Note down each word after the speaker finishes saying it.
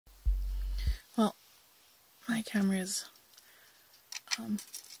My camera is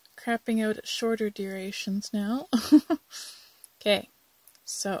crapping out at shorter durations now. Okay,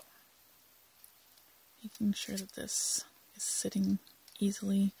 so making sure that this is sitting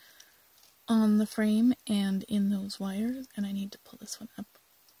easily on the frame and in those wires, and I need to pull this one up,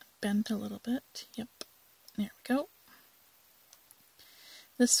 bent a little bit. Yep, there we go.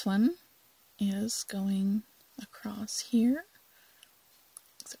 This one is going across here,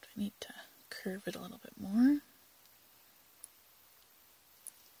 except I need to curve it a little bit more.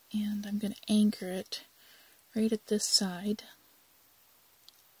 And I'm going to anchor it right at this side.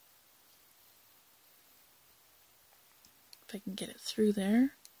 If I can get it through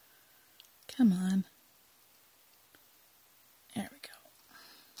there. Come on. There we go.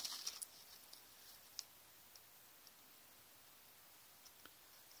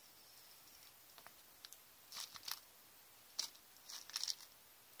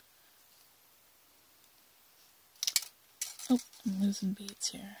 Oh, I'm losing beads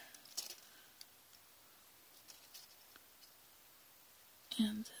here.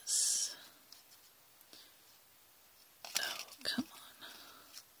 And this. Oh, come on.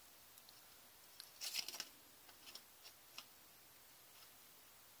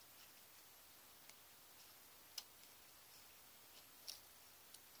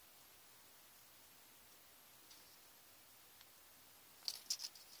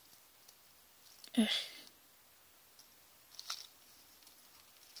 Ugh.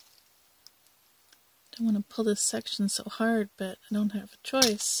 I want to pull this section so hard, but I don't have a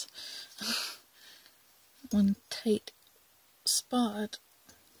choice. One tight spot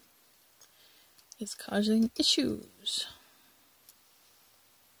is causing issues.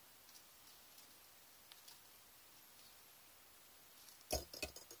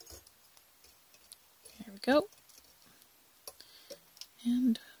 There we go.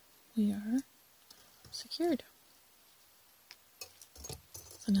 And we are secured.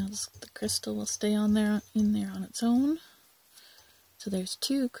 So now the crystal will stay on there, in there on its own. So there's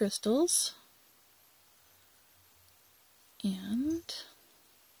 2 crystals. And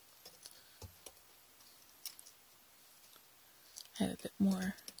I have a bit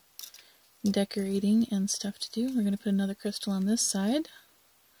more decorating and stuff to do. We're going to put another crystal on this side.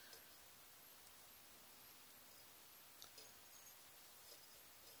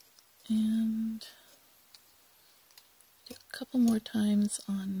 And do a couple more times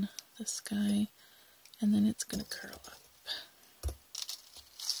on this guy, and then it's going to curl up.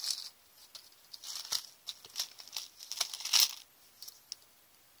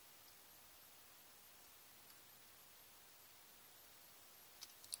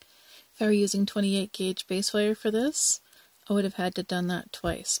 If I were using 28 gauge base wire for this, I would have had to done that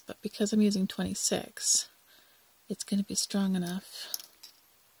twice, but because I'm using 26, it's going to be strong enough.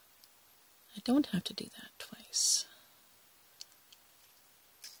 I don't have to do that twice.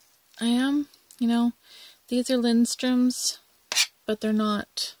 I am, you know, these are Lindstroms, but they're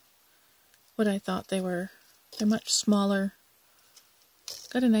not what I thought they were. They're much smaller.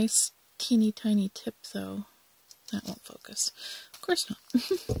 Got a nice teeny tiny tip though. That won't focus. Of course not.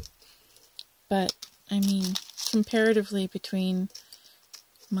 But, I mean, comparatively between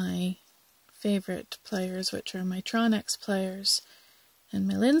my favorite players, which are my Tronex players, and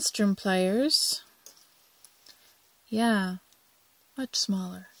my Lindstrom players, yeah, much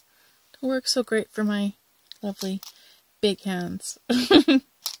smaller. Don't work so great for my lovely big hands.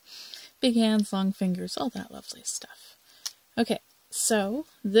 Big hands, long fingers, all that lovely stuff. Okay, so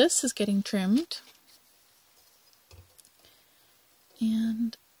this is getting trimmed.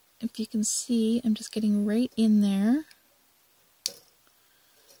 And if you can see, I'm just getting right in there.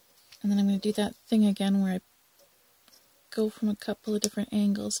 And then I'm going to do that thing again where I go from a couple of different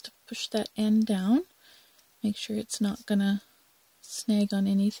angles to push that end down. Make sure it's not going to snag on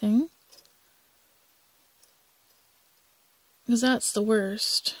anything. Because that's the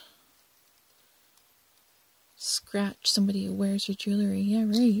worst. Scratch somebody who wears your jewelry. Yeah,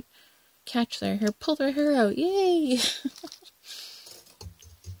 right. Catch their hair, pull their hair out. Yay!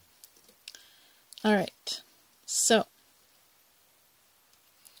 Alright, so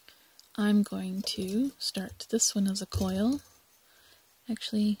I'm going to start this one as a coil.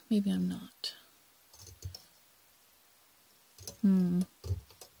 Actually, maybe I'm not.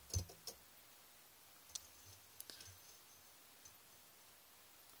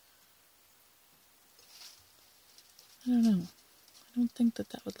 I don't know. I don't think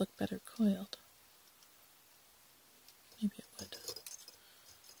that would look better coiled. Maybe it would.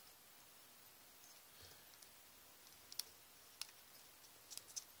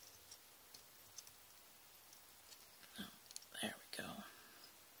 Oh, there we go.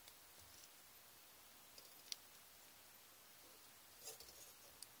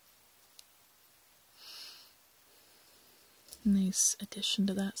 Nice addition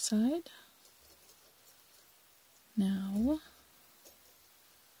to that side. Now,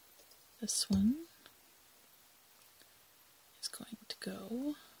 this one is going to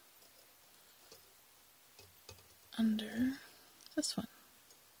go under this one.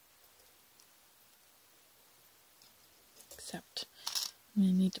 Except I'm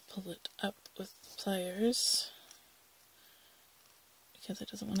going to need to pull it up with pliers because it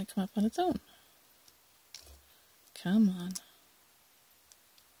doesn't want to come up on its own. Come on.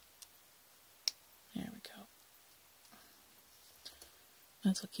 There we go.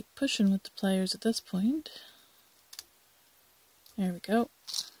 Might as well keep pushing with the pliers at this point. There we go.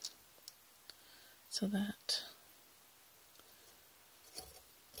 So that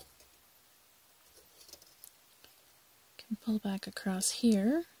can pull back across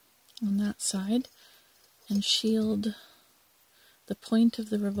here on that side and shield the point of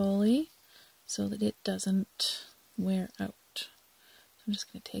the Rivoli so that it doesn't wear out. So I'm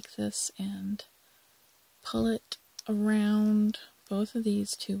just going to take this and pull it around both of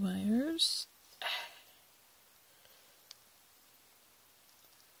these two wires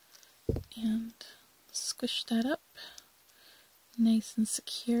and squish that up nice and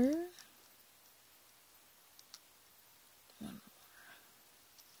secure. One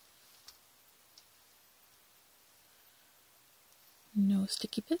more. No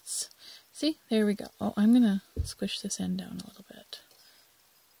sticky bits. See, there we go. Oh, I'm going to squish this end down a little bit.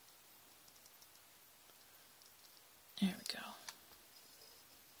 There we go.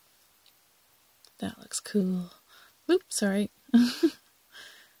 That looks cool. Oops, sorry.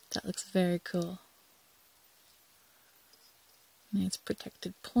 That looks very cool. Nice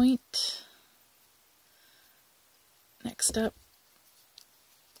protected point. Next up,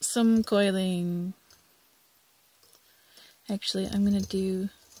 some coiling. Actually, I'm going to do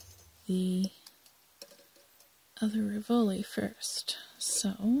the other Rivoli first.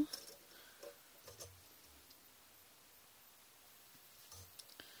 So,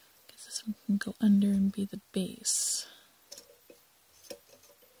 this one can go under and be the base.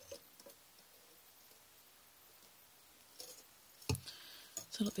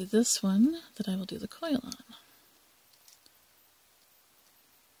 So it'll be this one that I will do the coil on.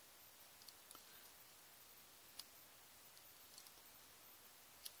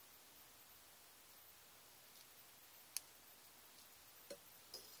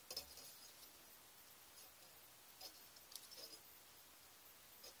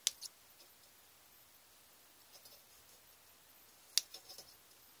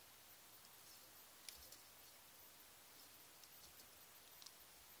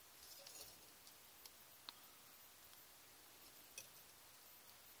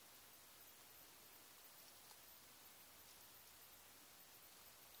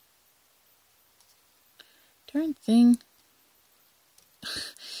 Darn thing.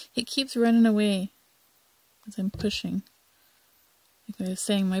 It keeps running away as I'm pushing. Like I was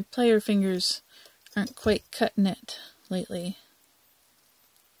saying, my plier fingers aren't quite cutting it lately.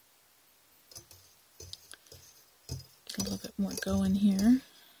 Get a little bit more going here.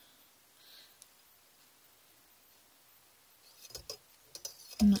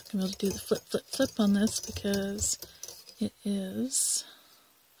 I'm not going to be able to do the flip, flip, flip on this because it is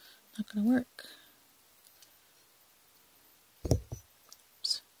not going to work.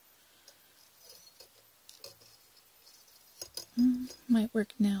 Might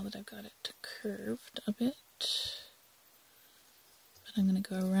work now that I've got it curved a bit, but I'm going to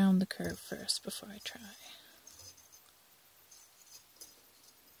go around the curve first before I try.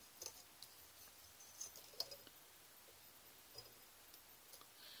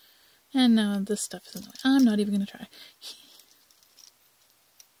 And now this stuff is in the way. I'm not even going to try.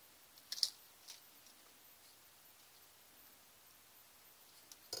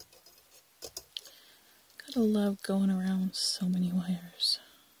 Gotta love going around so many wires.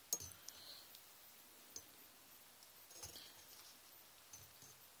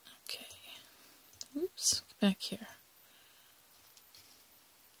 Okay. Oops, get back here.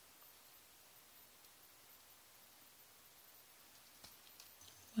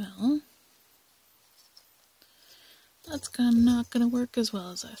 Well, that's not gonna work as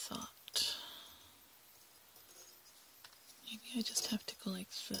well as I thought. Maybe I just have to go like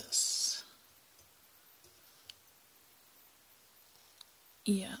this.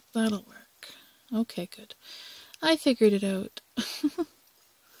 Yeah, that'll work. Okay, good. I figured it out.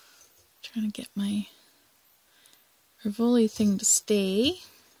 Trying to get my Rivoli thing to stay.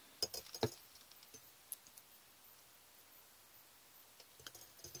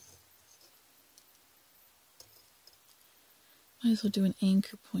 Might as well do an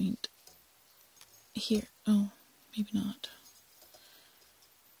anchor point here. Oh, maybe not.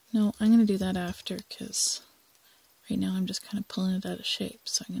 No, I'm going to do that after, because right now I'm just kind of pulling it out of shape.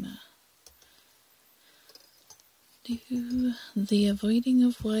 So I'm going to do the avoiding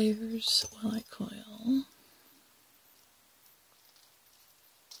of wires while I coil.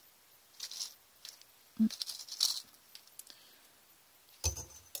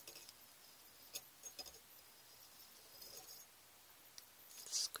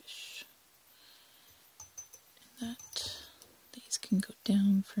 Squish. And that. These can go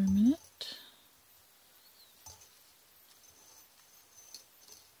down for a minute.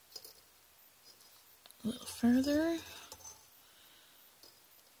 A little further.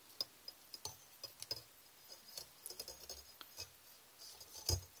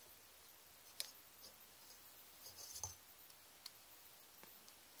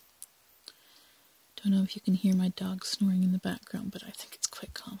 Don't know if you can hear my dog snoring in the background, but I think it's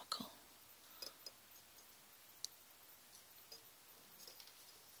quite comical.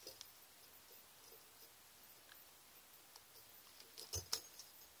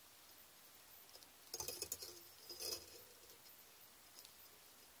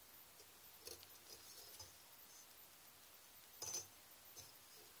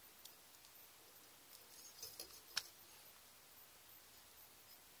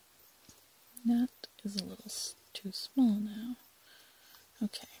 That is a little too small now.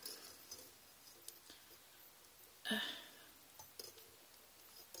 Okay.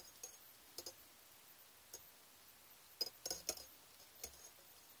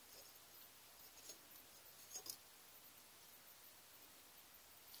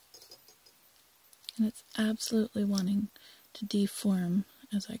 And it's absolutely wanting to deform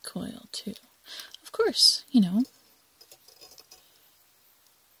as I coil too. Of course, you know.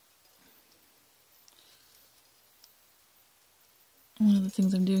 One of the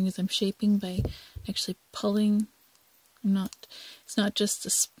things I'm doing is I'm shaping by actually pulling. It's not just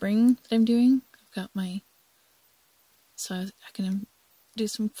the spring that I'm doing. I've got so I can do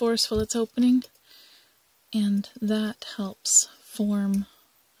some force while it's opening. And that helps form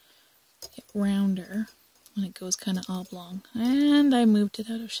it rounder when it goes kind of oblong. And I moved it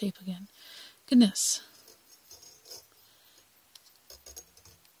out of shape again. Goodness.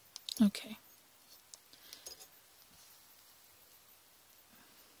 Okay.